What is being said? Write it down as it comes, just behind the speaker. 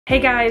Hey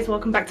guys,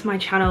 welcome back to my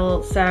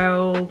channel.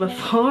 So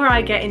before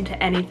I get into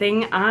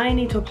anything, I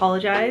need to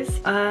apologize.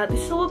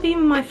 This will be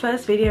my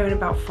first video in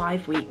about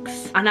 5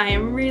 weeks and I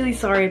am really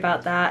sorry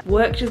about that.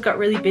 Work just got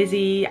really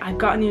busy. I've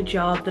got a new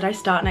job that I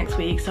start next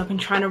week, so I've been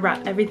trying to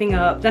wrap everything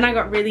up. Then I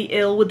got really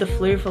ill with the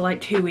flu for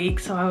like 2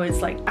 weeks, so I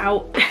was like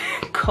out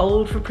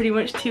cold for pretty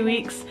much 2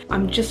 weeks.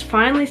 I'm just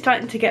finally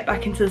starting to get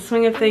back into the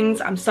swing of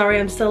things. I'm sorry,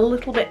 I'm still a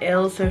little bit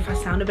ill, so if I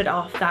sound a bit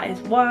off, that is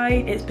why.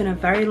 It's been a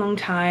very long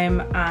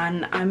time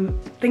and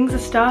things are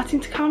starting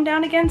to calm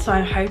down again, so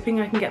I'm hoping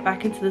I can get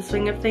back into the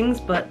swing of things,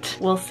 but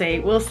we'll see,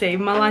 we'll see.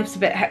 My life's a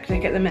bit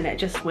hectic at the minute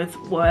just with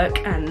work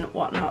and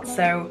whatnot.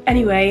 So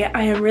anyway,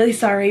 I am really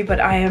sorry, but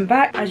I am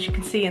back, as you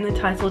can see in the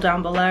title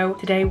down below.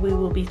 Today we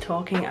will be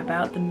talking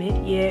about the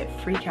mid-year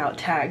freakout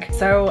tag.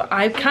 So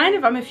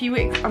I'm a few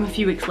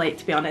weeks late,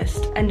 to be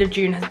honest. End of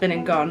June has been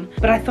and gone,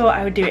 but I thought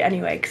I would do it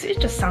anyway because it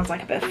just sounds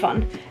like a bit of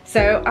fun.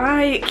 So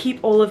I keep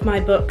all of my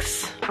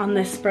books on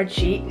this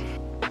spreadsheet,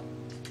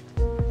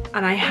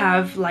 and I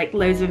have like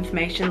loads of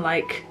information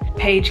like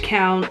page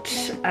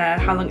count,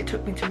 how long it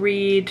took me to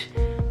read,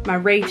 my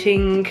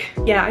rating.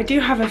 Yeah, I do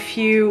have a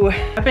few.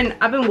 I've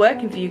been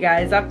working for you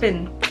guys. I've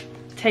been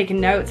taking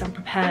notes. I'm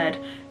prepared.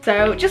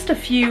 So just a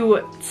few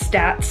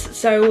stats.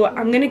 So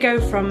I'm gonna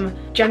go from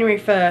January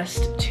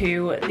 1st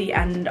to the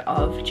end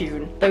of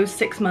June, those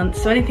 6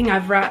 months. So anything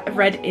I've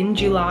read in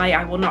July,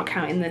 I will not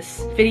count in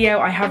this video.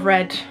 I have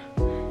read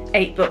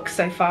 8 books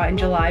so far in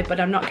July, but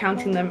I'm not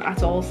counting them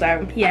at all.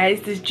 So yeah,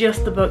 this is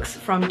just the books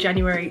from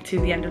January to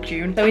the end of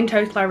June. So in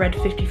total I read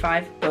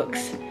 55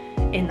 books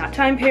in that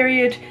time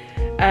period.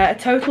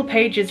 Total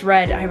pages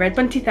read, I read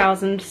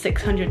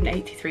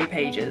 20,683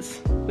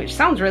 pages, which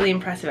sounds really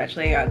impressive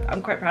actually.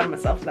 I'm quite proud of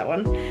myself for that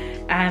one.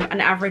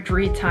 An average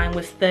read time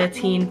was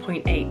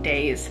 13.8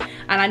 days.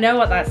 And I know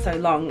what that's so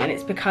long, and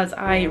it's because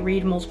I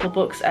read multiple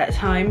books at a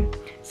time.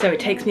 So it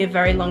takes me a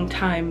very long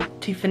time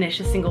to finish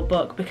a single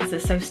book because they're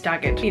so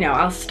staggered. You know,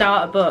 I'll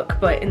start a book,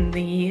 but in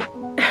the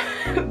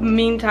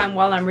meantime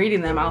while I'm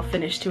reading them, I'll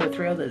finish 2 or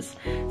 3 others.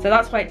 So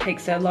that's why it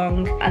takes so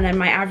long. And then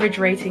my average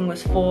rating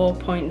was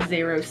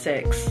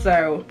 4.06.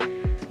 So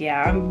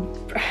yeah,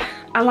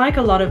 I like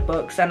a lot of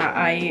books, and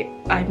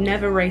I've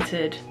never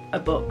rated a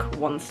book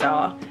 1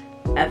 star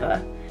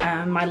ever.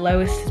 My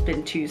lowest has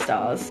been 2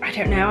 stars. I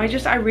don't know,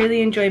 I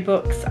really enjoy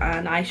books,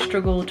 and I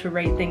struggle to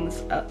rate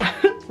things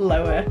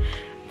lower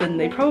than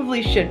they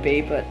probably should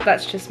be, but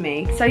that's just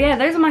me. So yeah,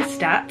 those are my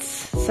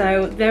stats.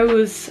 So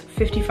those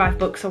 55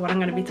 books are what I'm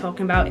going to be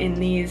talking about in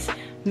these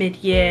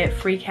mid-year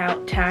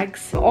freakout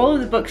tags. All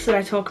of the books that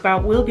I talk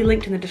about will be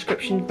linked in the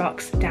description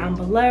box down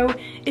below.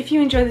 If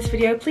you enjoy this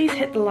video, please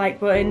hit the like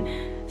button,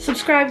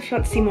 subscribe if you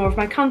want to see more of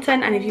my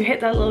content, and if you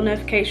hit that little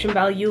notification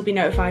bell, you'll be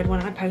notified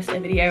when I post a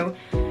video.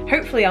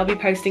 Hopefully I'll be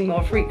posting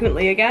more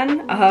frequently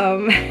again.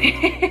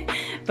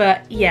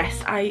 But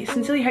yes, I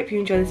sincerely hope you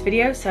enjoy this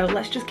video, so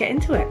let's just get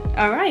into it.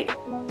 Alright.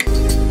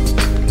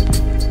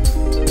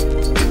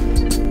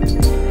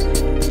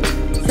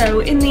 So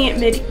in the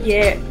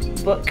mid-year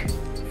book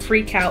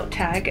freakout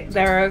tag,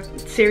 there are a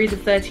series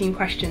of 13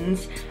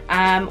 questions,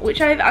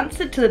 which I've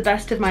answered to the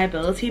best of my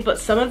ability, but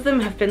some of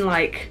them have been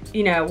like,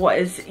 you know, what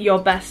is your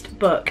best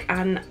book?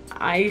 And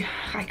I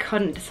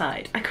couldn't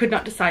decide. I could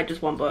not decide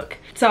just one book.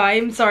 So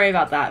I'm sorry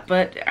about that,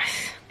 but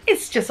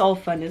it's just all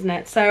fun, isn't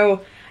it?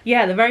 So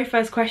yeah, the very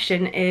first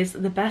question is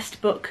the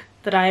best book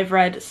that I've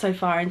read so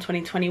far in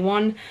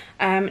 2021.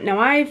 Now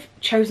I've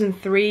chosen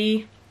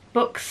 3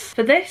 books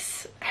for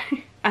this.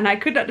 And I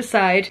could not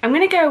decide. I'm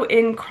gonna go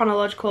in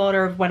chronological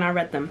order of when I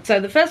read them. So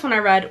the first one I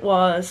read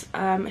was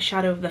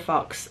Shadow of the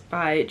Fox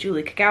by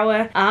Julie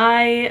Kagawa.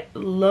 I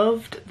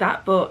loved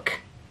that book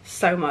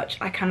so much.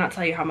 I cannot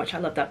tell you how much I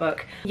loved that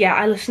book. Yeah,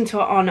 I listened to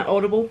it on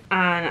Audible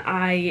and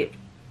I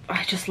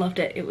just loved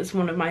it. It was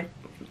one of my,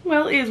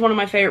 well, it is one of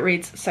my favourite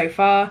reads so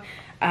far.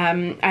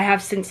 I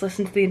have since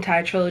listened to the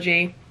entire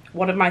trilogy.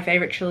 One of my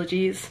favourite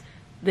trilogies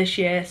this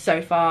year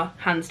so far,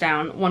 hands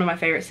down. One of my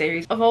favourite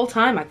series of all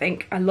time, I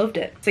think. I loved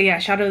it. So yeah,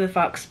 Shadow of the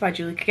Fox by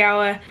Julie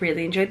Kagawa.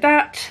 Really enjoyed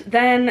that.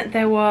 Then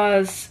there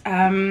was,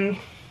 I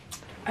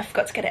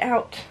forgot to get it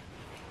out.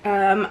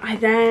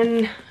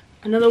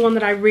 Another one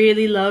that I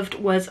really loved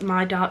was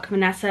My Dark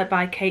Vanessa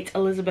by Kate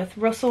Elizabeth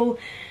Russell.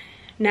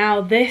 Now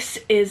this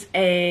is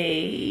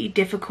a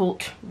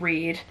difficult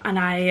read, and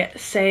I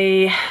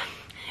say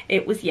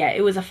it was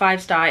a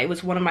 5-star. It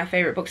was one of my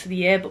favourite books of the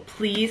year, but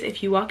please,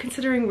 if you are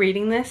considering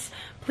reading this,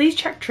 please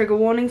check trigger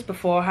warnings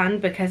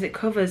beforehand because it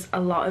covers a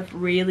lot of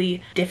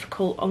really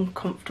difficult,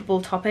 uncomfortable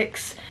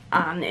topics,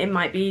 and it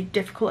might be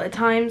difficult at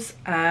times.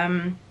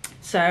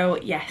 So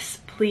yes,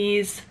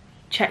 please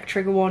check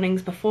trigger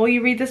warnings before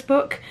you read this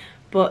book.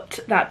 But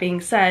that being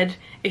said,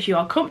 if you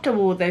are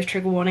comfortable with those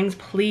trigger warnings,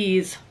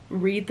 please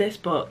read this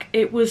book.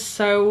 It was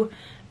so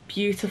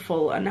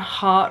beautiful and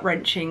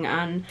heart-wrenching,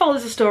 and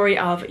follows the story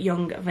of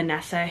young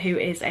Vanessa, who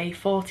is a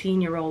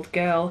 14-year-old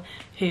girl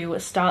who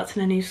starts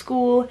in a new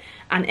school,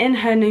 and in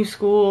her new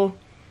school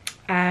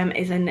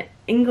is an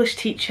English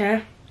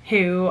teacher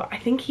who I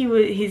think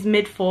he's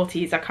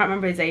mid-40s. I can't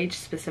remember his age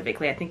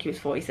specifically. I think he was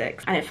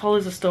 46. And it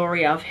follows a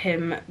story of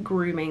him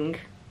grooming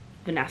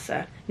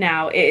Vanessa.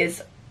 Now, it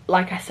is,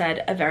 like I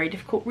said, a very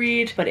difficult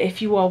read, but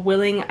if you are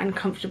willing and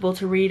comfortable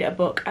to read a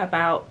book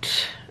about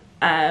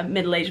a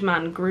middle-aged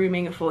man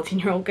grooming a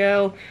 14-year-old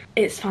girl,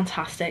 it's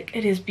fantastic.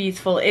 It is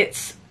beautiful.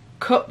 It's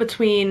cut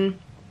between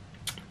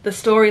the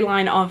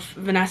storyline of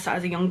Vanessa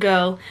as a young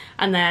girl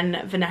and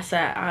then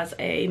Vanessa as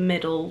a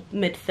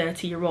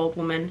mid-30-year-old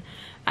woman,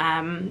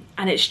 and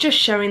it's just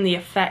showing the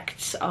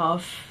effects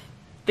of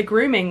the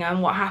grooming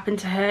and what happened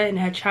to her in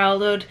her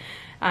childhood,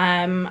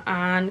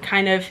 and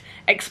kind of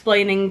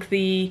explaining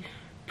the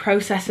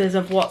processes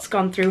of what's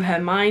gone through her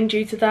mind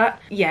due to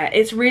that. Yeah,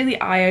 it's really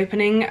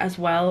eye-opening as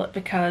well,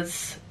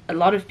 because a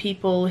lot of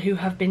people who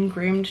have been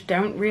groomed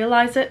don't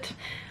realise it,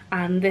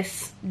 and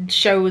this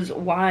shows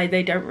why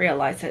they don't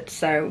realise it.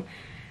 So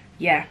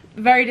yeah,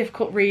 very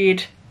difficult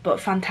read, but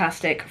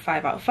fantastic.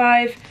 5 out of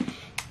 5.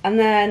 And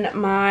then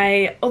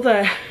my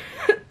other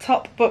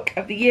top book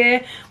of the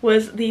year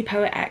was The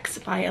Poet X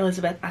by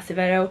Elizabeth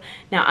Acevedo.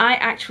 Now, I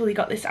actually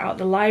got this out of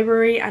the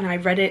library and I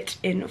read it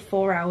in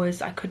 4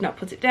 hours. I could not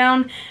put it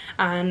down,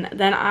 and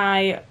then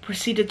I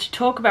proceeded to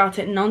talk about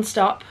it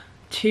non-stop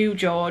to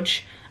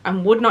George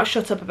and would not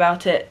shut up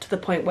about it, to the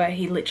point where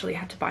he literally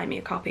had to buy me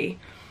a copy.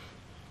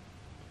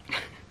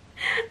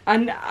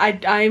 And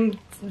I'm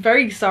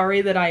very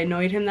sorry that I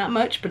annoyed him that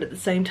much, but at the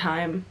same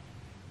time,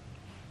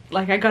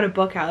 like, I got a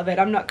book out of it.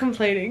 I'm not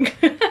complaining.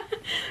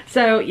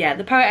 So yeah,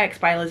 The Poet X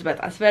by Elizabeth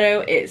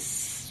Acevedo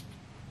is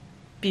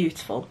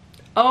beautiful.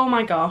 Oh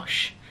my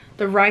gosh,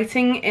 the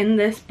writing in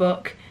this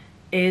book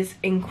is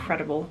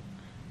incredible.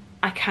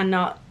 I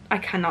cannot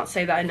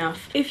say that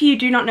enough. If you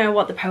do not know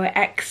what The Poet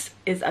X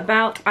is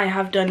about, I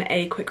have done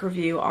a quick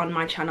review on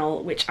my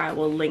channel, which I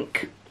will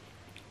link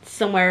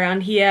somewhere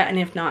around here, and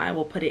if not, I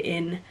will put it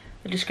in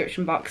the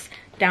description box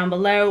down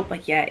below.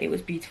 But yeah, it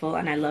was beautiful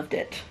and I loved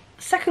it.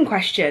 Second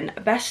question,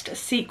 best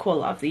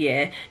sequel of the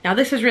year. Now,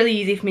 this was really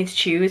easy for me to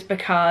choose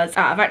because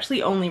I've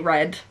actually only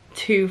read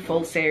 2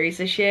 full series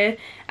this year,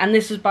 and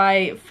this was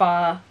by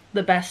far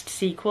the best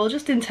sequel,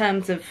 just in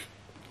terms of,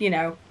 you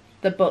know,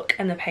 the book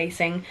and the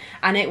pacing,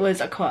 and it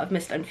was A Court of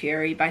Mist and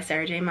Fury by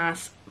Sarah J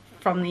Maas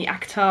from the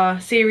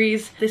ACOTAR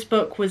series. This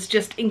book was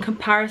just, in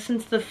comparison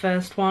to the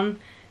first one,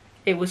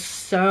 it was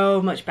so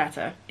much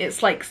better.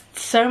 It's like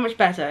so much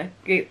better,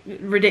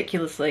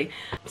 ridiculously.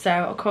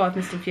 So A Court of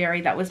Mist and Fury,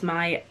 that was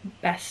my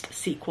best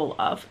sequel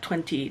of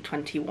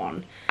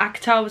 2021.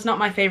 ACOTAR was not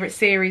my favourite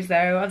series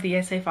though of the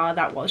year so far.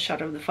 That was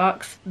Shadow of the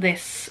Fox.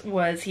 This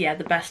was, yeah,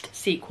 the best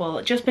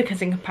sequel, just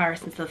because in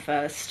comparison to the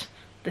first,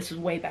 this was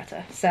way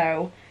better.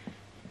 So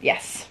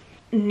yes.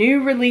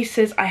 New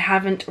releases I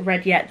haven't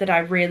read yet that I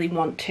really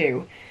want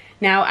to.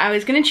 Now, I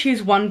was going to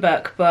choose one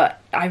book,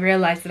 but I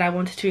realised that I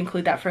wanted to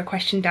include that for a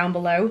question down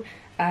below,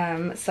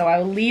 so I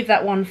will leave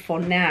that one for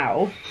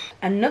now.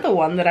 Another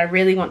one that I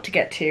really want to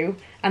get to,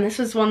 and this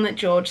was one that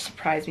George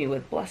surprised me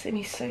with, bless him,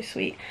 he's so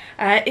sweet.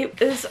 It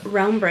was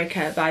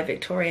Realmbreaker by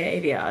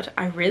Victoria Aveyard.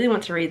 I really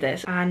want to read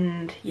this,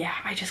 and yeah,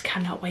 I just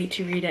cannot wait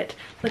to read it.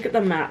 Look at the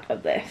map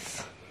of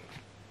this.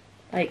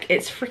 Like,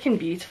 it's freaking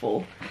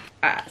beautiful.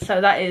 So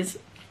that is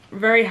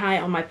very high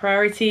on my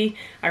priority.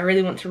 I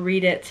really want to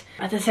read it.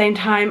 At the same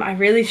time, I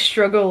really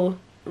struggle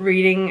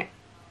reading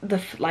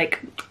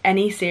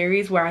any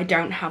series where I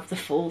don't have the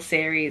full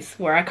series,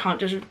 where I can't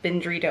just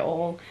binge read it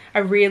all. I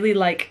really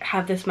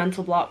have this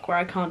mental block where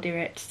I can't do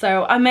it.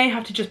 So I may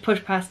have to just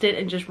push past it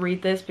and just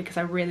read this because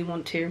I really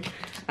want to.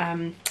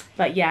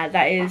 But yeah,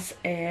 that is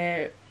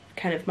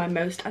kind of my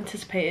most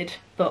anticipated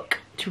book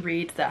to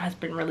read that has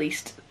been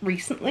released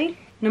recently.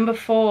 Number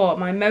 4,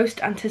 my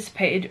most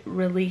anticipated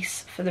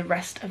release for the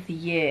rest of the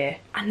year.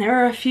 And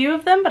there are a few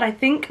of them, but I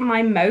think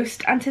my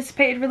most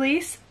anticipated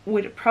release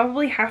would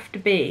probably have to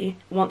be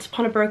Once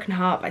Upon a Broken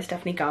Heart by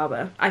Stephanie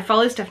Garber. I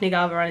follow Stephanie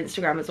Garber on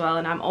Instagram as well,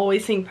 and I'm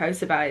always seeing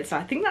posts about it, so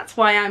I think that's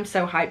why I'm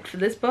so hyped for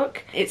this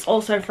book. It's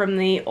also from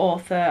the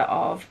author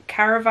of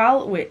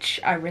Caraval, which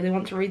I really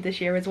want to read this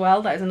year as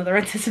well. That is another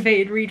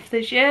anticipated read for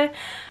this year,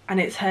 and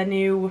it's her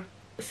new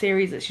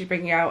series that she's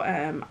bringing out,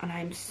 and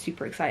I'm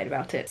super excited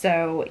about it.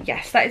 So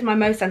yes, that is my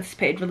most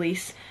anticipated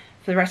release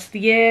for the rest of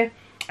the year.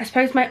 I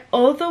suppose my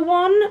other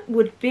one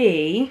would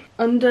be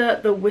Under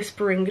the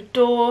Whispering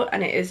Door,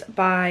 and it is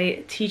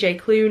by TJ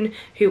Klune,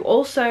 who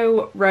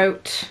also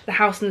wrote The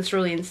House in the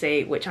Cerulean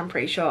Sea, which I'm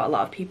pretty sure a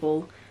lot of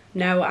people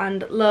know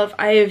and love.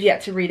 I have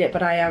yet to read it,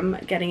 but I am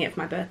getting it for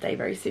my birthday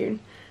very soon.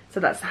 So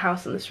that's The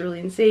House in the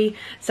Cerulean Sea.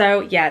 So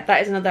yeah,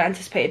 that is another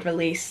anticipated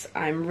release.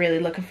 I'm really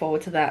looking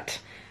forward to that.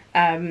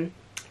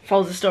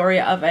 Follows the story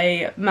of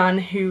a man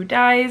who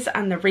dies,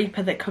 and the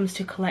reaper that comes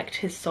to collect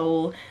his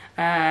soul.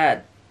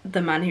 The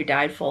man who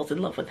died falls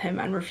in love with him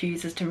and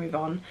refuses to move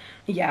on.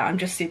 Yeah, I'm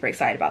just super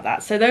excited about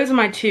that. So those are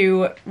my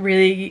 2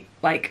 really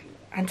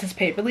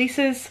anticipated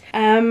releases.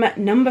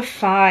 Number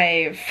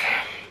 5.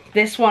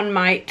 This one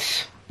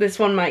might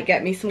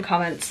get me some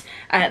comments.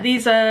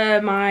 These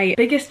are my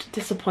biggest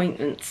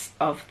disappointments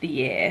of the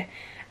year.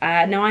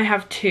 Now I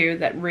have 2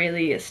 that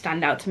really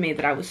stand out to me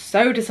that I was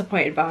so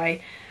disappointed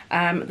by.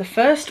 The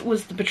first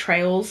was The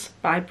Betrayals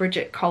by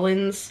Bridget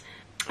Collins.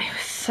 It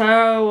was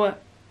so,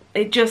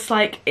 it just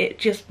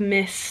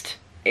missed,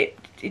 it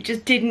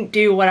just didn't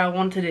do what I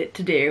wanted it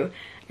to do,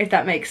 if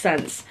that makes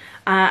sense.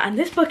 And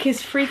this book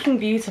is freaking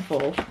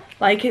beautiful.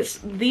 Like, it's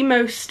the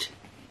most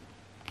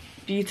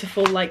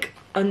beautiful, like,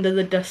 under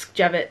the dust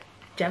jacket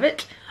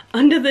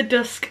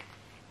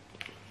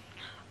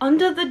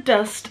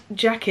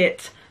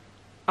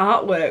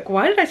artwork.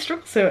 Why did I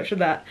struggle so much with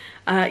that?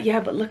 Yeah,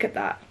 but look at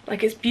that.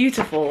 Like, it's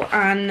beautiful,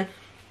 and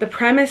the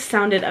premise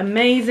sounded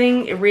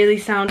amazing. It really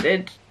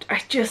sounded,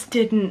 it just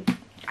didn't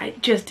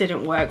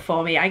work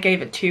for me. I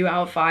gave it 2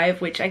 out of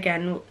 5, which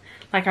again,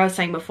 like I was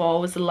saying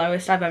before, was the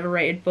lowest I've ever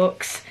rated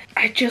books.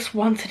 I just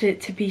wanted it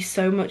to be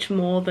so much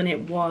more than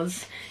it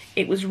was.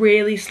 It was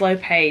really slow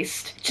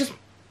paced, just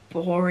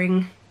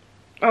boring.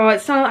 Oh,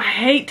 it's not, I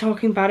hate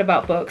talking bad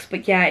about books,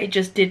 but yeah, it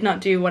just did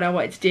not do what I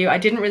wanted to do. I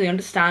didn't really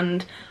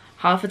understand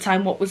half the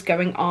time what was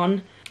going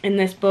on in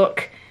this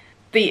book.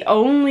 The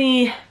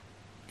only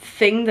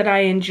thing that I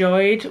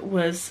enjoyed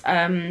was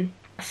a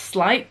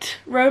slight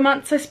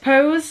romance, I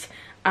suppose,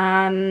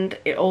 and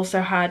it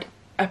also had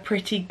a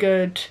pretty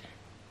good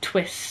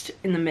twist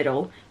in the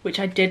middle, which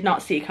I did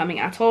not see coming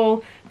at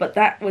all, but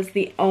that was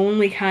the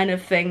only kind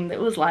of thing that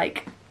was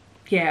like,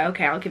 yeah,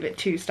 okay, I'll give it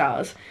 2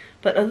 stars.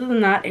 But other than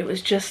that, it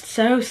was just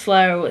so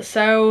slow,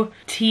 so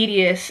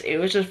tedious. It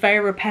was just very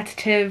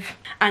repetitive.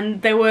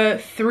 And there were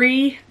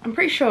 3, I'm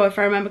pretty sure if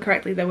I remember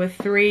correctly, there were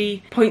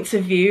 3 points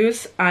of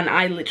views, and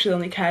I literally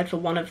only cared for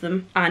one of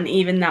them. And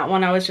even that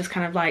one, I was just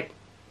kind of like,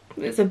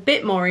 it's a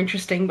bit more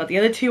interesting, but the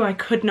other 2, I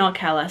could not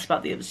care less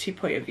about the other 2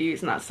 point of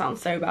views, and that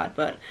sounds so bad,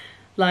 but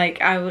like,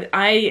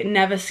 I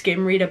never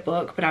skim read a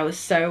book, but I was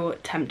so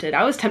tempted.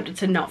 I was tempted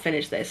to not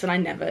finish this, and I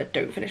never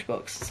don't finish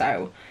books,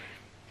 so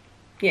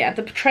yeah.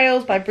 The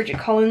Betrayals by Bridget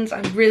Collins,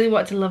 I really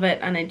wanted to love it,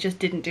 and it just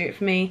didn't do it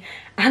for me.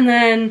 And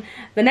then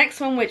the next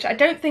one, which I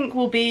don't think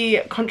will be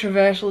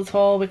controversial at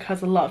all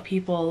because a lot of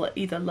people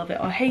either love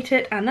it or hate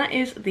it, and that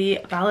is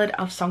The Ballad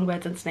of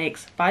Songbirds and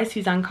Snakes by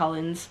Suzanne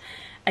Collins.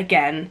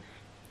 Again,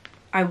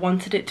 I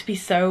wanted it to be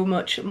so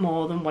much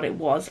more than what it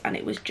was, and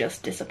it was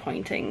just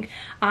disappointing.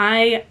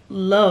 I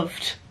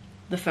loved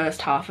the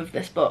first half of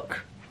this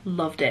book.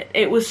 Loved it.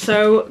 It was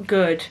so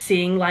good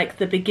seeing like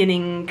the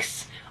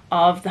beginnings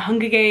of the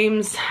Hunger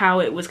Games, how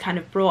it was kind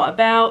of brought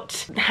about,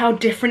 how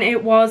different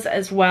it was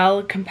as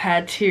well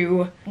compared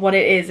to what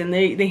it is in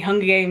the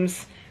Hunger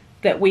Games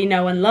that we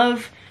know and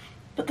love.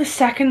 But the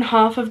second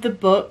half of the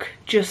book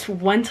just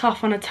went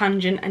off on a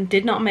tangent and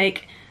did not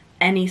make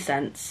any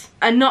sense.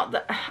 And not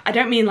that, I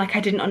don't mean like I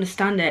didn't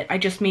understand it, I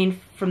just mean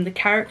from the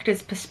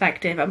character's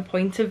perspective and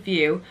point of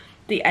view,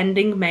 the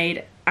ending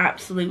made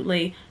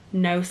absolutely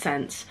no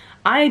sense.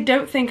 I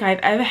don't think I've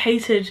ever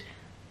hated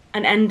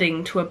an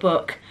ending to a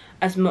book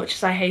as much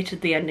as I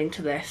hated the ending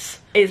to this.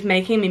 It's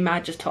making me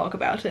mad just talk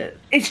about it.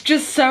 It's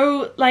just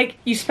so, like,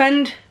 you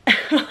spend,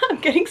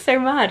 I'm getting so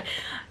mad,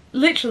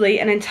 literally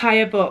an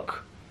entire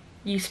book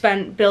you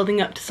spent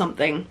building up to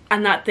something,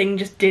 and that thing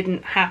just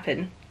didn't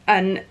happen,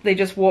 and they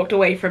just walked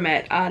away from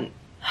it, and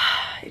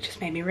it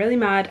just made me really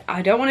mad.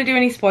 I don't want to do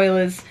any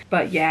spoilers,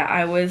 but yeah,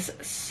 I was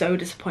so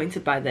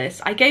disappointed by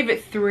this. I gave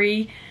it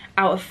 3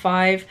 out of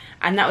 5,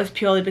 and that was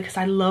purely because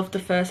I loved the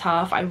first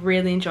half. I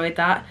really enjoyed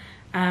that.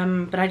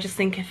 But I just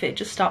think if it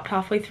just stopped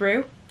halfway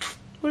through,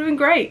 would have been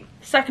great.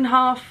 Second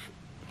half,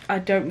 I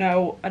don't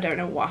know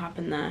what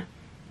happened there.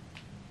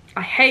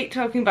 I hate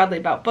talking badly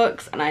about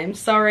books, and I am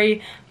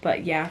sorry,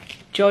 but yeah,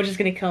 George is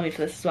gonna kill me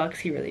for this as well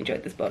because he really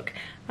enjoyed this book.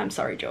 I'm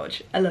sorry,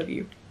 George, I love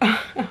you.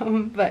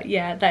 But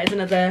yeah, that is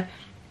another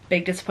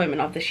big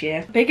disappointment of this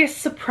year. Biggest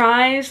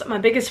surprise, my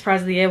biggest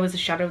surprise of the year was The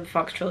Shadow of the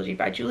Fox trilogy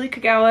by Julie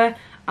Kagawa.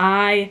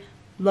 I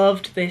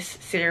loved this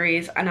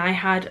series, and I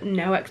had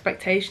no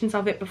expectations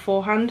of it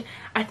beforehand.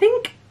 I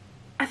think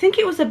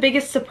it was the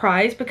biggest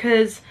surprise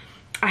because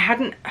I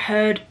hadn't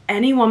heard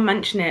anyone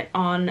mention it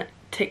on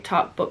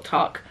TikTok,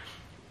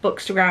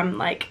 Bookstagram,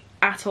 like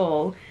at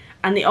all,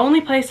 and the only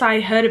place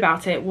I heard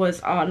about it was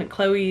on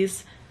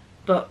Chloe's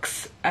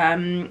books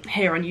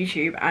here on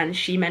YouTube, and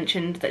she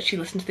mentioned that she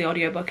listened to the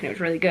audiobook and it was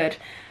really good.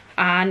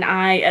 And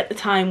I, at the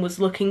time, was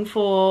looking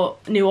for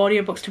new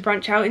audiobooks to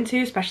branch out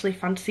into, especially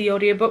fantasy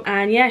audiobook.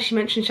 And yeah, she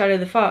mentioned Shadow of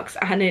the Fox,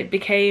 and it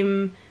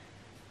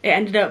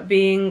ended up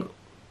being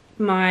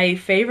my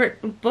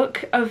favourite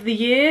book of the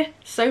year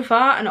so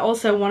far, and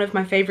also one of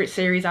my favourite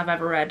series I've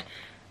ever read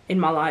in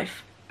my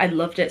life. I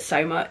loved it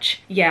so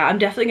much. Yeah, I'm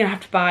definitely gonna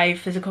have to buy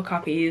physical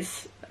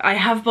copies. I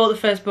have bought the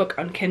first book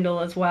on Kindle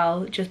as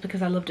well, just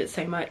because I loved it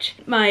so much.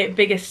 My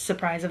biggest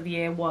surprise of the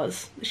year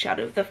was The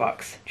Shadow of the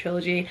Fox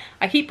trilogy.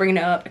 I keep bringing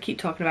it up, I keep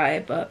talking about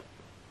it, but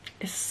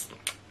it's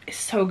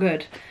so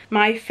good.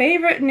 My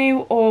favourite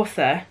new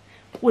author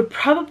would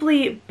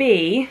probably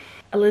be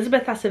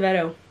Elizabeth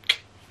Acevedo.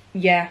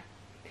 Yeah,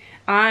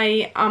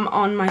 I am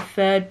on my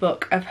 3rd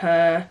book of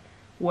her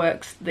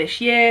works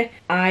this year.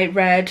 I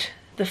read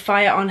The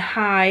Fire on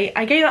High.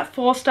 I gave that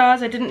 4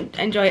 stars. I didn't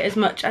enjoy it as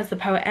much as The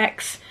Poet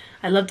X.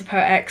 I love the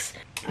Poet-X.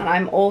 And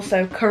I'm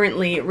also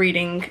currently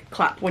reading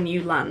Clap When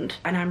You Land,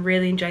 and I'm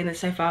really enjoying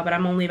this so far, but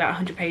I'm only about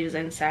 100 pages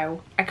in,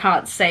 so I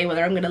can't say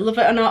whether I'm going to love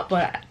it or not,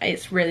 but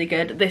it's really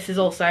good. This is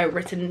also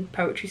written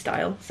poetry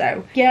style,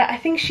 so yeah, I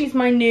think she's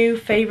my new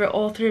favourite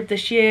author of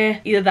this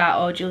year. Either that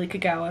or Julie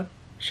Kagawa.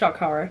 Shock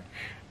horror.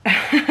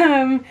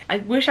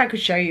 I wish I could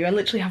show you. I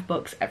literally have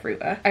books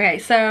everywhere. Okay,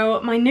 so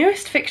my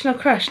newest fictional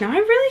crush. Now I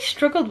really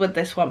struggled with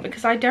this one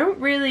because I don't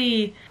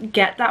really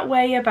get that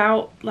way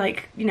about,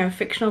 like, you know,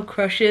 fictional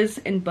crushes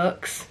in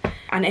books,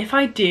 and if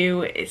I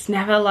do, it's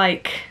never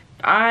like,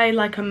 I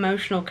like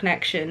emotional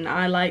connection,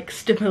 I like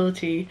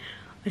stability.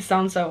 I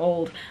sound so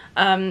old.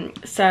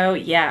 So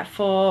yeah,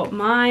 for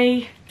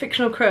my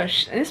fictional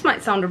crush, and this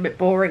might sound a bit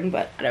boring,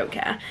 but I don't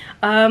care,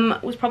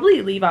 was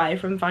probably Levi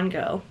from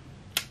Fangirl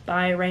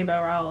by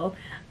Rainbow Rowell,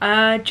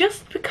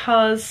 just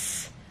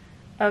because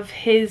of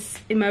his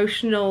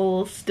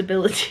emotional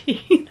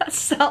stability. That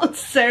sounds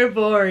so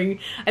boring.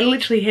 I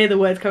literally hear the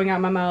words coming out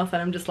of my mouth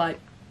and I'm just like,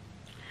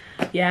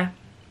 yeah,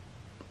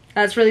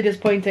 that's really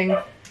disappointing.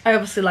 I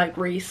obviously like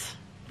Reese.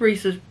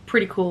 Reese is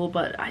pretty cool,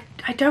 but I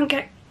don't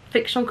get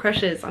fictional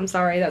crushes. I'm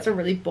sorry, that's a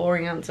really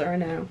boring answer, I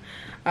know.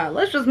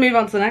 Let's just move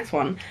on to the next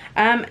one.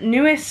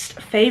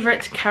 Newest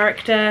favourite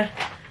character,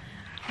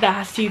 that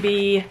has to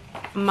be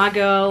my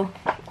girl.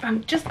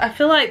 I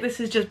feel like this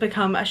has just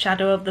become a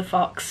Shadow of the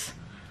Fox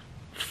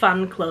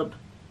fan club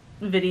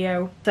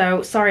video,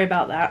 so sorry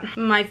about that.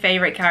 My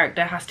favourite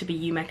character has to be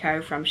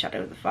Yumeko from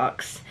Shadow of the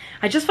Fox.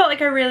 I just felt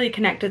like I really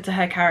connected to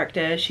her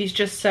character. She's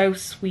just so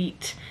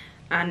sweet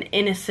and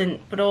innocent,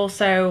 but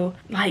also,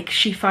 like,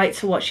 she fights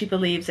for what she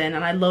believes in,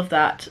 and I love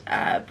that.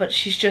 But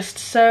she's just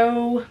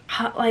so,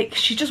 like,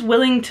 she's just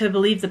willing to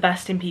believe the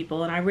best in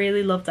people, and I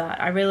really love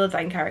that. I really love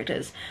that in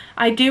characters.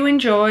 I do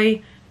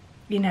enjoy,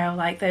 you know,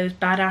 like, those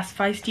badass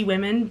feisty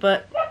women,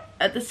 but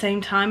at the same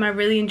time I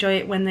really enjoy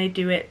it when they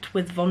do it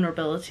with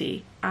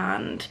vulnerability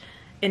and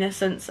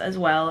innocence as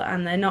well,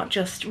 and they're not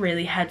just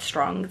really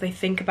headstrong. They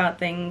think about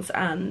things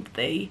and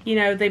they, you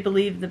know, they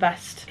believe the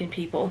best in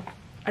people.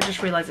 I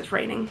just realised it's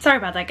raining. Sorry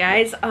about that,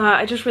 guys.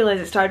 I just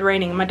realised it started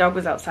raining and my dog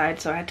was outside,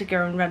 so I had to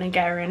go and run and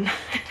get her in.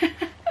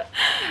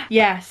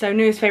 Yeah, so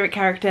newest favourite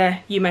character,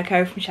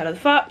 Yumeko from Shadow of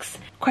the Fox.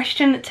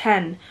 Question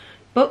 10.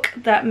 Book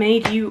that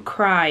made you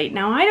cry.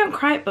 Now, I don't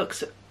cry at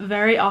books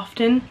very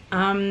often.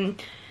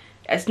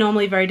 It's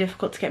normally very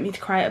difficult to get me to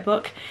cry at a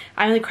book.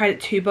 I only cried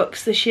at 2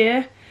 books this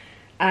year,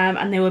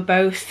 and they were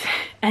both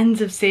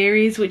ends of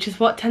series, which is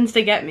what tends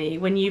to get me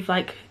when you've,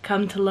 like,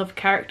 come to love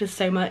characters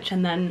so much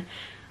and then,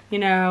 you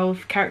know,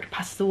 if a character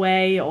passes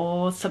away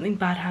or something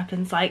bad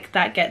happens, like,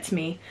 that gets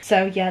me.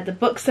 So yeah, the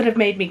books that have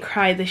made me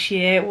cry this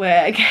year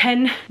were,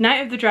 again,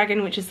 Night of the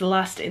Dragon, which is the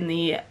last in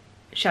the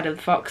Shadow of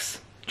the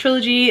Fox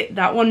trilogy.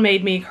 That one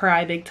made me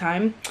cry big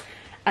time.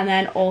 And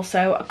then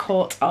also A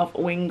Court of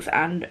Wings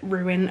and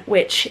Ruin,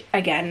 which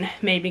again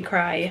made me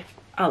cry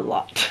a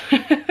lot.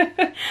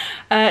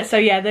 So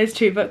yeah, those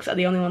 2 books are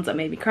the only ones that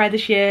made me cry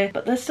this year,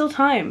 but there's still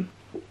time.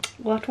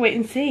 We'll have to wait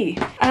and see.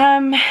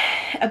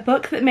 A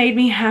book that made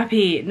me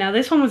happy. Now,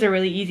 this one was a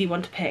really easy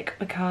one to pick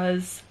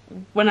because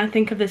when I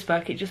think of this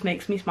book, it just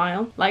makes me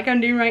smile, like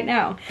I'm doing right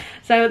now.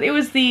 So it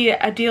was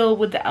A Deal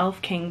with the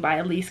Elf King by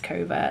Elise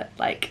Covert.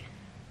 Like,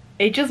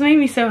 it just made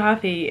me so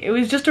happy. It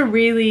was just a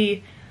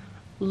really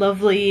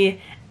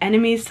lovely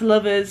enemies to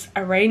lovers,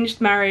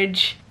 arranged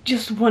marriage,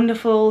 just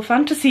wonderful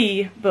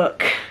fantasy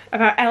book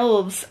about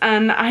elves,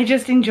 and I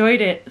just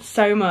enjoyed it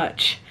so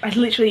much.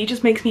 It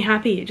just makes me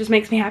happy. It just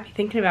makes me happy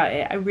thinking about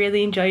it. I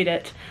really enjoyed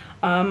it.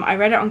 I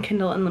read it on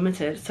Kindle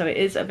Unlimited, so it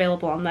is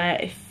available on there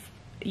if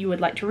you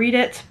would like to read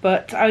it,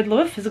 but I would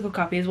love a physical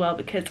copy as well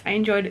because I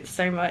enjoyed it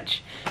so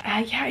much.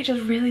 Yeah, I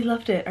just really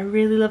loved it. I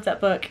really loved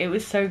that book. It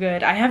was so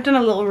good. I have done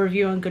a little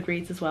review on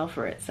Goodreads as well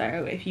for it, so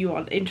if you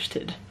are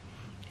interested,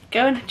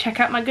 go and check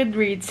out my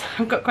Goodreads.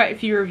 I've got quite a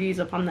few reviews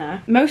up on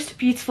there. Most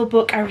beautiful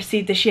book I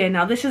received this year.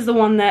 Now, this is the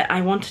one that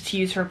I wanted to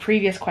use for a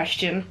previous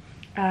question.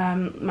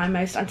 My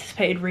most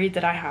anticipated read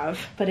that I have,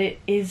 but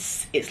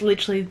it's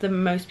literally the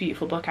most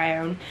beautiful book I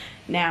own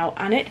now,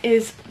 and it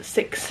is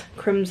 6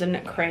 Crimson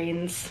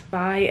Cranes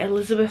by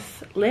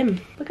Elizabeth Lim.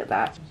 Look at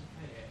that.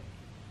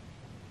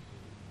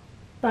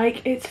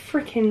 Like, it's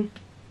freaking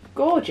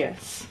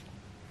gorgeous.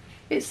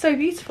 It's so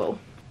beautiful.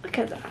 Look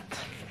at that.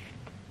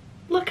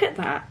 Look at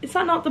that. Is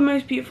that not the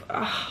most beautiful?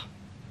 Oh,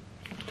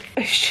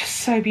 it's just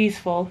so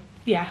beautiful.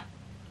 Yeah,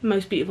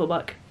 most beautiful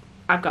book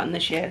I've gotten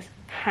this year,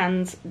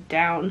 hands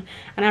down.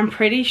 And I'm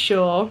pretty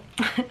sure,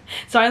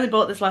 so I only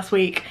bought this last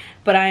week,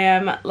 but I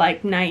am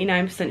like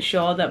 99%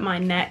 sure that my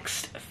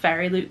next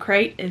Fairy Loot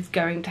crate is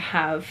going to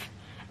have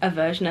a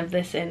version of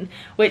this in,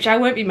 which I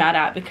won't be mad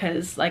at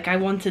because, like, I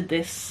wanted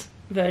this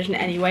version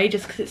anyway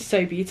just because it's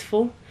so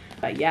beautiful.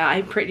 But yeah,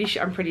 I'm pretty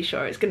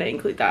sure it's going to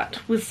include that.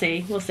 We'll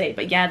see,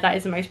 But yeah, that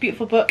is the most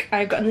beautiful book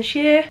I've gotten this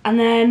year. And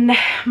then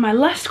my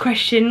last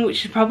question,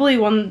 which is probably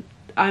one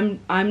I'm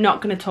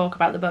not going to talk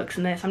about the books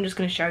in this. I'm just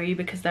going to show you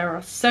because there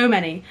are so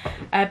many.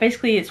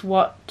 Basically, it's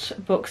what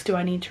books do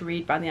I need to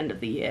read by the end of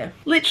the year?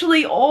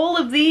 Literally all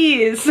of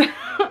these,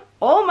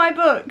 all my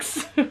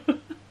books.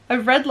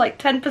 I've read like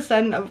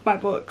 10% of my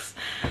books.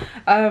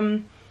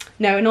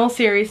 No, in all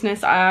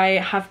seriousness, I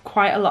have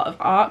quite a lot of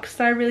arcs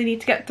that I really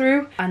need to get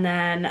through, and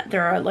then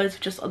there are loads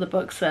of just other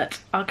books that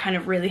are kind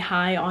of really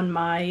high on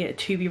my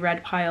to be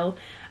read pile.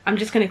 I'm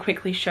just going to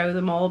quickly show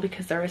them all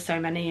because there are so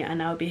many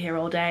and I'll be here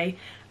all day.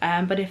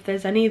 But if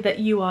there's any that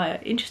you are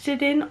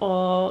interested in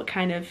or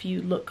kind of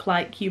you look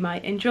like you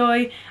might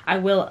enjoy, I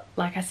will,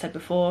 like I said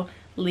before,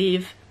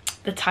 leave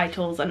the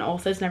titles and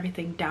authors and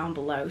everything down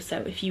below, so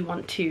if you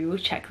want to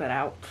check that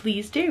out,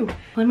 please do.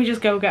 Let me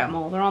just go get them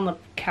all. They're on the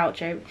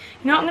couch over. You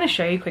know what, I'm going to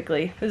show you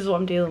quickly. This is what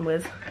I'm dealing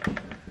with.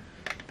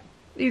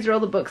 These are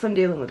all the books I'm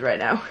dealing with right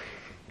now.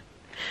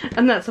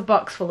 And that's a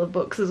box full of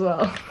books as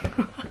well.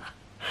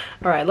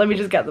 Alright, let me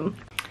just get them.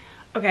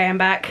 Okay, I'm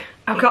back.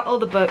 I've got all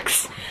the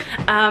books.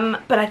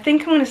 But I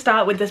think I'm going to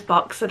start with this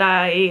box that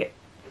I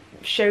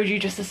showed you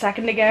just a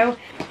second ago.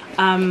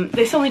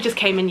 This only just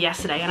came in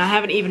yesterday and I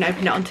haven't even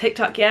opened it on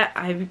TikTok yet.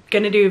 I'm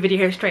gonna do a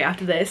video straight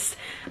after this,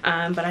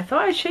 but I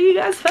thought I'd show you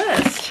guys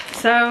first.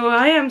 So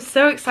I am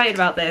so excited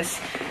about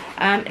this.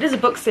 It is a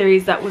book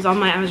series that was on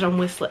my Amazon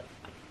wish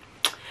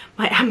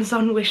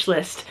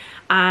list,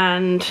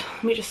 and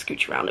let me just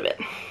scooch around a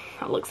bit.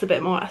 That looks a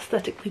bit more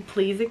aesthetically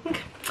pleasing.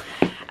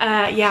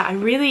 Yeah, I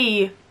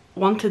really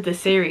wanted this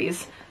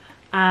series.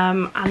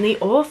 And the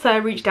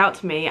author reached out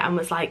to me and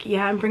was like,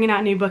 yeah, I'm bringing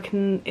out a new book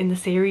in the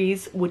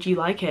series, would you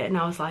like it? And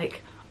I was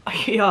like,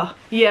 oh,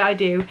 yeah, I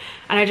do.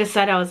 And I just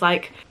said, I was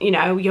like, you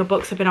know, your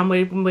books have been on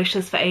my wish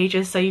list for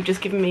ages, so you've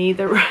just given me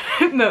the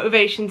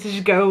motivation to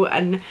just go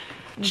and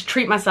just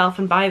treat myself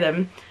and buy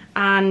them.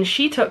 And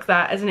she took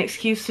that as an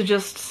excuse to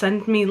just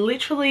send me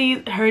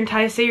literally her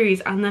entire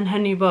series and then her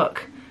new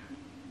book.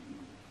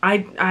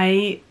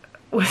 I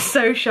was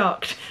so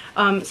shocked.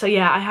 So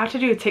yeah, I have to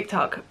do a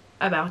TikTok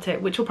about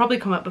it, which will probably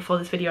come up before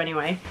this video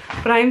anyway,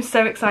 but I am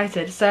so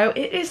excited. So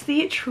it is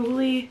the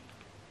Truly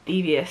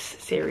Devious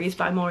series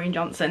by Maureen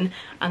Johnson,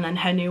 and then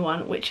her new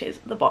one, which is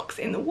The Box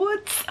in the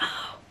Woods.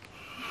 Oh,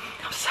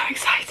 I'm so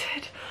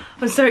excited.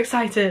 I'm so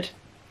excited.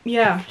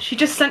 Yeah, she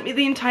just sent me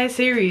the entire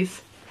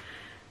series.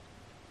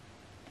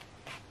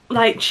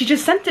 Like, she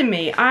just sent them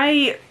me.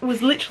 I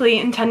was literally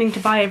intending to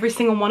buy every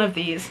single one of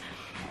these.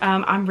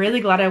 I'm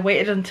really glad I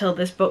waited until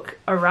this book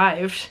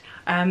arrived.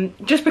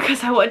 Just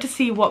because I wanted to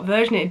see what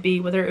version it'd be,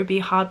 whether it would be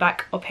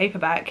hardback or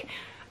paperback,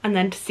 and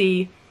then to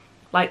see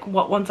like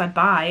what ones I'd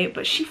buy.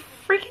 But she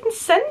freaking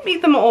sent me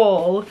them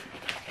all,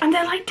 and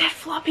they're like dead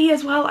floppy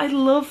as well. I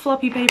love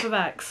floppy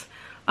paperbacks.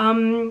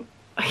 Yeah,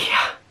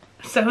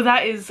 so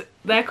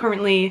they're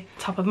currently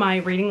top of my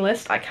reading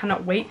list. I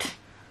cannot wait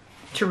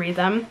to read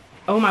them.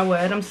 Oh my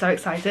word, I'm so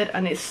excited,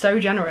 and it's so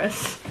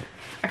generous.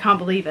 I can't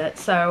believe it.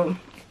 So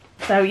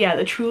yeah,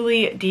 the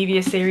Truly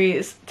Devious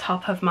series,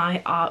 top of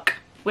my arc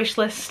wish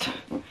list.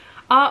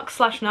 Arc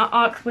 / not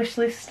arc wish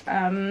list.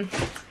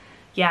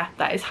 Yeah,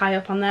 that is high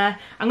up on there.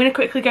 I'm going to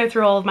quickly go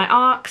through all of my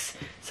arcs.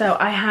 So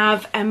I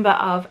have Ember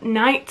of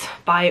Night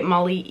by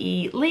Molly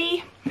E.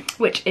 Lee,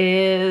 which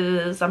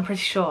is, I'm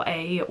pretty sure,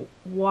 a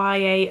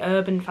YA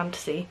urban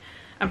fantasy.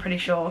 I'm pretty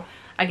sure.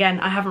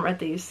 Again, I haven't read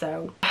these,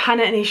 so.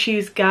 Hannah and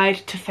Issue's Guide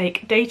to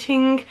Fake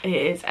Dating. It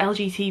is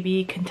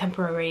LGTB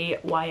contemporary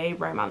YA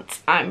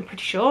romance, I'm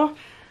pretty sure.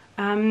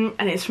 And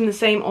it's from the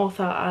same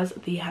author as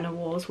The Henna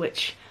Wars,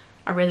 which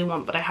I really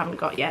want but I haven't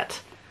got yet.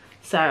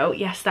 So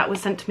yes, that was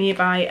sent to me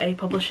by a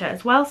publisher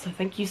as well, so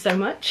thank you so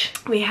much.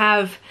 We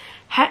have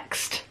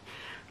Hexed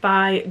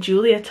by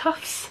Julia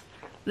Tufts.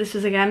 This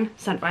was again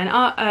sent by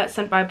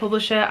a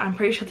publisher. I'm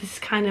pretty sure this is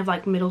kind of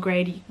like middle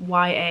grade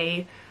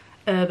YA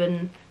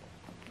urban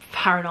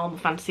paranormal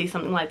fantasy,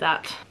 something like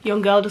that.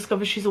 Young girl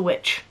discovers she's a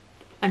witch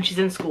and she's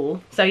in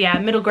school. So yeah,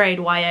 middle grade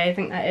YA, I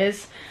think that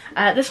is.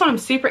 This one I'm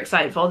super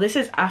excited for. This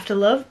is After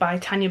Love by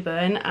Tanya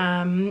Byrne,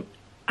 and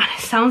it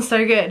sounds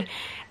so good.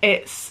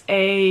 It's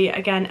a,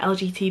 again,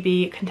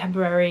 LGTB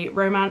contemporary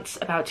romance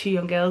about two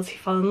young girls who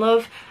fall in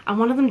love, and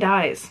one of them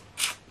dies.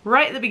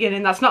 Right at the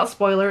beginning. That's not a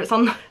spoiler, it's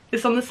on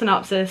the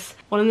synopsis.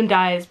 One of them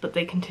dies, but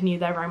they continue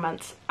their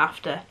romance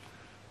after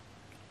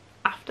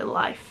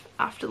life,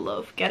 after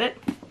love. Get it?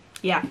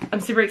 Yeah,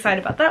 I'm super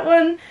excited about that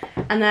one.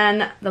 And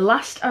then the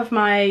last of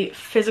my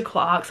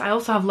physical arcs, I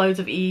also have loads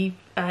of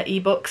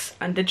ebooks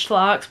and digital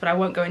arcs, but I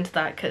won't go into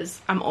that because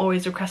I'm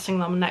always requesting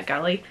them on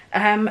NetGalley.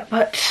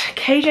 But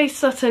KJ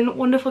Sutton,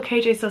 wonderful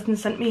KJ Sutton,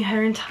 sent me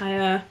her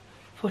entire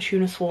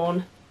Fortuna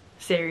Sworn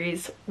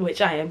series,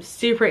 which I am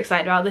super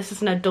excited about. This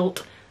is an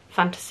adult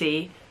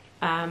fantasy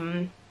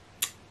kind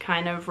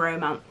of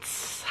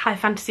romance, high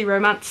fantasy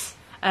romance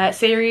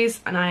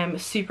series, and I am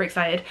super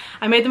excited.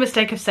 I made the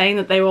mistake of saying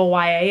that they were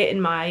YA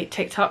in my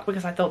TikTok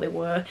because I thought they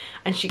were,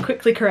 and she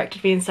quickly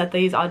corrected me and said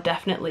these are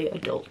definitely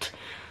adult.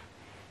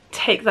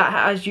 Take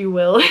that as you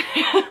will.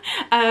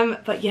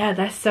 But yeah,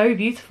 they're so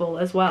beautiful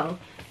as well.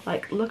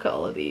 Like, look at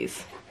all of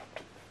these.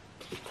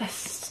 They're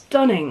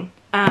stunning.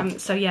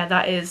 So yeah,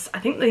 that is, I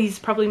think these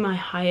are probably my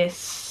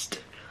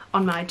highest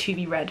on my to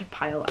be read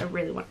pile. I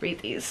really want to read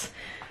these.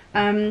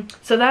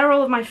 So there are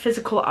all of my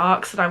physical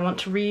arcs that I want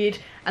to read,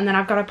 and then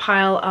I've got a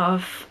pile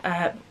of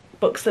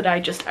books that I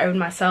just own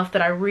myself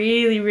that I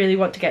really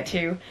want to get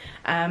to.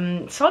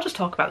 So I'll just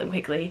talk about them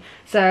quickly.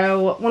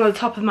 So one of the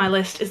top of my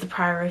list is The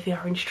Priory of the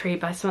Orange Tree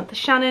by Samantha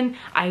Shannon.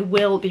 I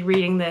will be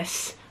reading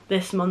this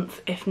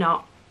month, if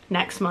not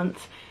next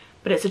month.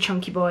 But it's a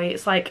chunky boy.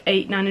 It's like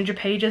 800-900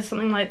 pages,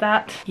 something like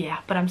that. Yeah,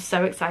 but I'm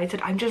so excited.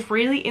 I'm just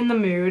really in the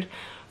mood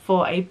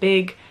for a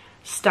big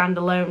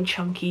standalone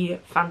chunky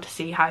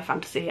fantasy, high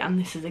fantasy, and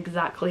this is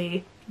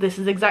exactly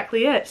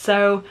it.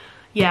 So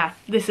yeah,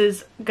 this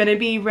is gonna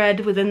be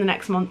read within the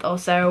next month or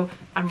so.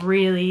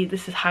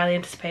 This is highly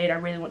anticipated. I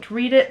really want to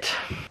read it.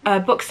 A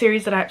book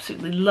series that I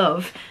absolutely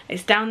love.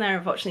 It's down there,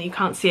 unfortunately you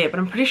can't see it, but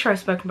I'm pretty sure I've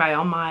spoken about it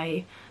on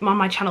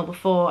my channel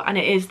before, and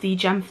it is the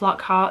Jem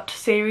Flockhart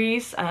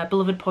series,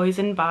 Beloved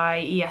Poison by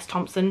E.S.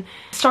 Thompson.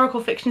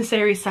 Historical fiction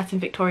series set in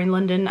Victorian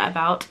London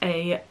about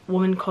a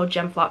woman called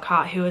Jem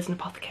Flockhart who is an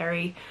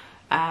apothecary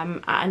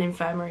at an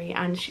infirmary,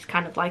 and she's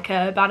kind of like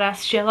a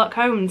badass Sherlock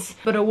Holmes,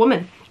 but a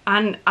woman.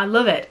 And I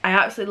love it. I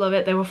absolutely love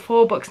it. There were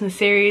 4 books in the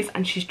series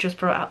and she's just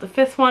brought out the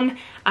 5th one,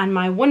 and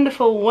my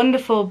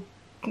wonderful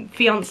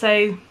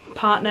fiance,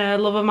 partner,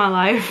 love of my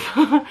life,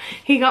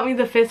 he got me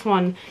the 5th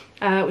one,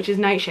 which is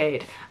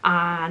Nightshade,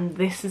 and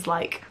this is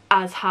like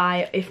as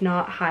high, if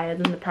not higher,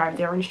 than The Priory of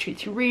the Orange Tree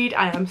to read.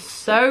 I am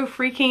so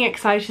freaking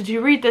excited to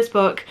read this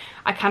book.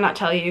 I cannot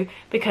tell you,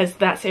 because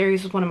that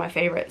series was one of my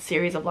favourite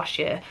series of last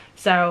year.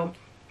 So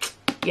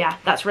yeah,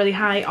 that's really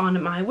high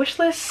on my wish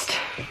list.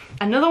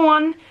 Another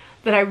one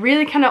that I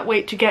really cannot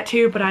wait to get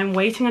to, but I'm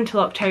waiting until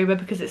October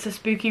because it's a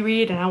spooky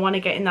read and I want to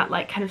get in that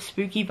like kind of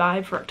spooky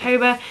vibe for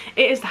October.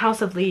 It is The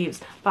House of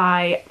Leaves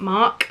by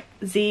Mark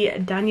Z.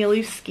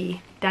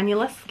 Danielewski.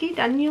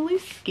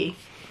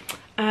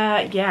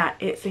 Yeah,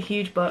 it's a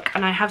huge book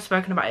and I have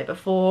spoken about it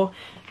before.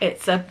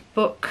 It's a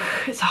book,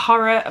 it's a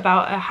horror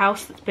about a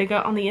house that's bigger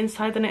on the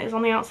inside than it is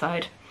on the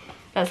outside.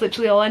 That's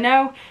literally all I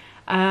know,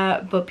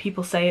 but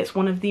people say it's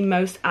one of the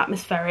most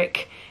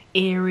atmospheric,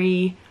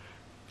 eerie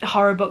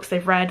horror books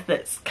they've read,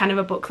 that's kind of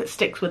a book that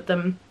sticks with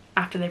them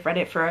after they've read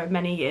it for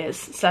many years.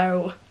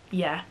 So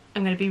yeah,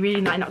 I'm going to be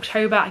reading that in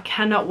October. I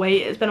cannot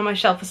wait. It's been on my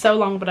shelf for so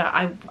long, but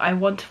I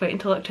want to wait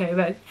until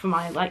October for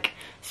my like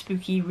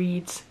spooky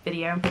reads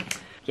video.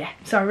 Yeah,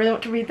 so I really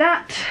want to read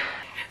that.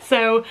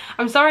 So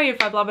I'm sorry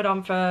if I blabbered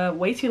on for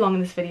way too long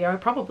in this video. I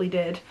probably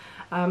did.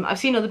 I've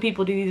seen other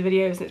people do these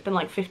videos and it's been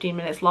like 15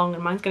 minutes long,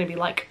 and mine's going to be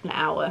like an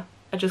hour.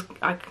 I just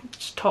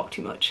talk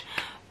too much.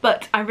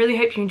 But I really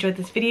hope you enjoyed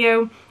this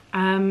video.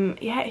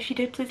 Yeah, if you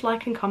did, please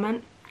like and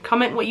comment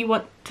what you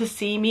want to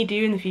see me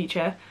do in the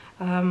future.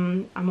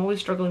 I'm always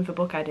struggling for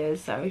book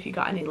ideas, so if you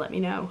got any, let me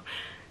know.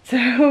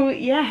 So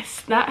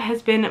yes, that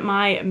has been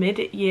my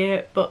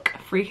mid-year book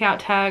freak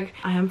out tag.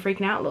 I am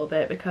freaking out a little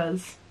bit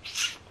because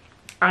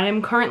I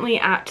am currently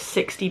at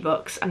 60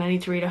 books and I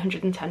need to read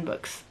 110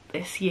 books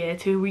this year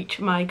to reach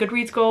my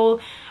Goodreads goal.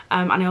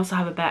 And I also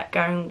have a bet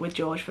going with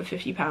George for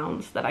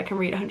 £50 that I can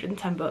read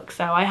 110 books,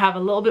 so I have a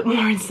little bit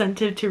more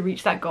incentive to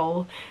reach that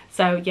goal.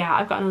 So yeah,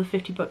 I've got another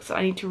 50 books that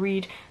I need to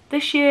read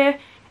this year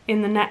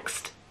in the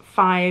next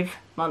 5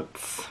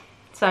 months.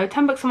 So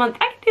 10 books a month,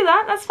 I can do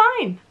that, that's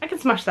fine. I can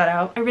smash that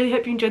out. I really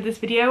hope you enjoyed this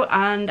video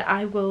and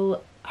I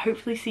will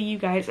hopefully see you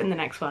guys in the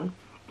next one.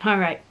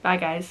 Alright, bye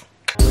guys.